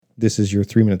This is your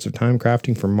 3 minutes of time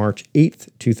crafting for March 8th,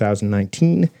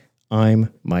 2019.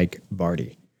 I'm Mike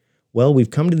Vardy. Well, we've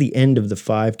come to the end of the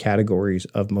 5 categories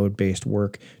of mode-based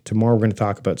work. Tomorrow we're going to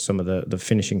talk about some of the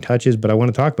finishing touches, but I want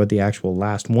to talk about the actual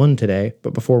last one today.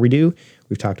 But before we do,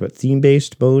 we've talked about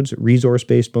theme-based modes,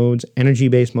 resource-based modes,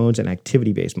 energy-based modes, and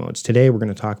activity-based modes. Today we're going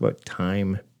to talk about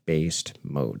time-based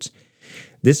modes.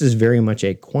 This is very much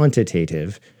a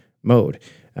quantitative mode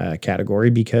category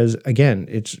because, again,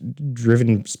 it's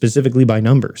driven specifically by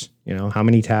numbers. You know, how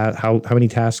many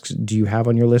tasks do you have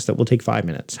on your list that will take 5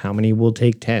 minutes? How many will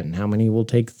take 10? How many will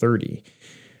take 30?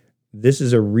 This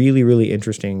is a really, really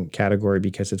interesting category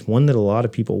because it's one that a lot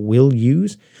of people will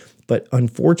use, but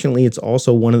unfortunately, it's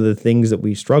also one of the things that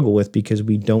we struggle with because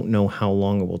we don't know how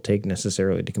long it will take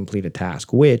necessarily to complete a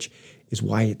task, which is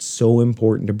why it's so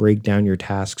important to break down your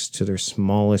tasks to their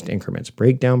smallest increments.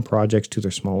 Break down projects to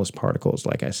their smallest particles,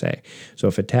 like I say. So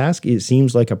if a task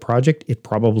seems like a project, it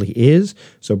probably is.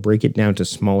 So break it down to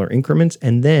smaller increments.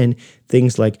 And then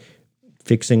things like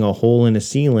fixing a hole in a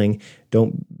ceiling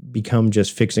don't become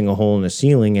just fixing a hole in a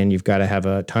ceiling and you've got to have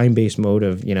a time-based mode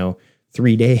of,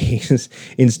 3 days.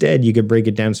 Instead, you could break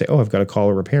it down and say, I've got to call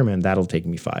a repairman. That'll take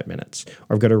me 5 minutes.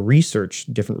 Or I've got to research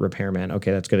different repairman.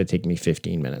 Okay, that's going to take me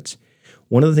 15 minutes.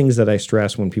 One of the things that I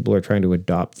stress when people are trying to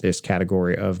adopt this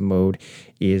category of mode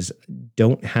is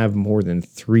don't have more than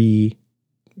 3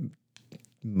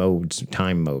 modes,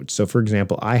 time modes. So for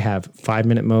example, I have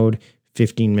 5-minute mode,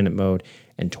 15-minute mode,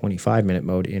 and 25-minute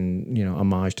mode in,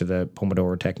 homage to the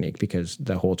Pomodoro technique because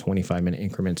the whole 25-minute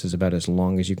increments is about as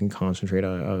long as you can concentrate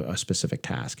on a specific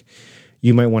task.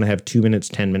 You might want to have 2 minutes,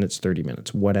 10 minutes, 30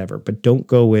 minutes, whatever, but don't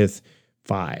go with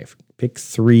 5. Pick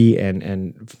 3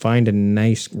 and find a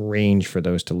nice range for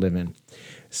those to live in.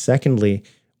 Secondly,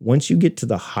 once you get to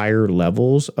the higher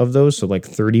levels of those, so like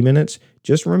 30 minutes,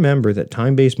 just remember that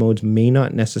time-based modes may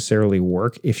not necessarily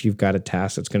work if you've got a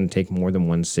task that's going to take more than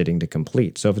one sitting to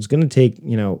complete. So if it's going to take,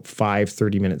 5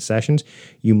 30-minute sessions,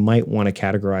 you might want to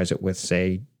categorize it with,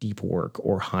 say, deep work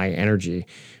or high energy,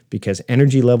 because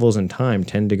energy levels and time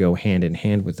tend to go hand in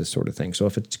hand with this sort of thing. So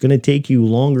if it's going to take you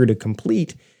longer to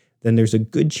complete, then there's a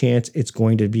good chance it's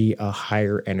going to be a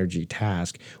higher energy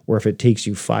task. Or if it takes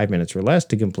you 5 minutes or less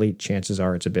to complete, chances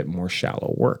are it's a bit more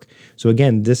shallow work. So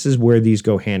again, this is where these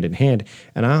go hand in hand.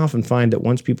 And I often find that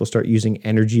once people start using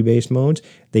energy-based modes,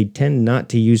 they tend not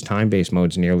to use time-based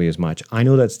modes nearly as much. I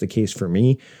know that's the case for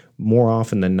me. More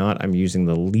often than not, I'm using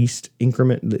the least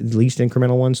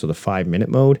incremental one, so the 5-minute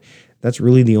mode. That's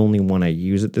really the only one I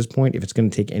use at this point. If it's going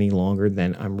to take any longer,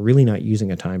 then I'm really not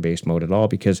using a time-based mode at all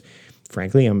because,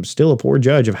 frankly, I'm still a poor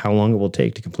judge of how long it will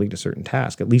take to complete a certain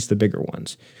task, at least the bigger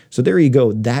ones. So there you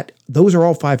go. Those are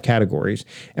all 5 categories,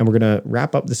 and we're going to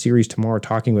wrap up the series tomorrow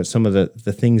talking about some of the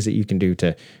things that you can do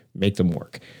to make them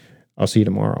work. I'll see you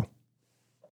tomorrow.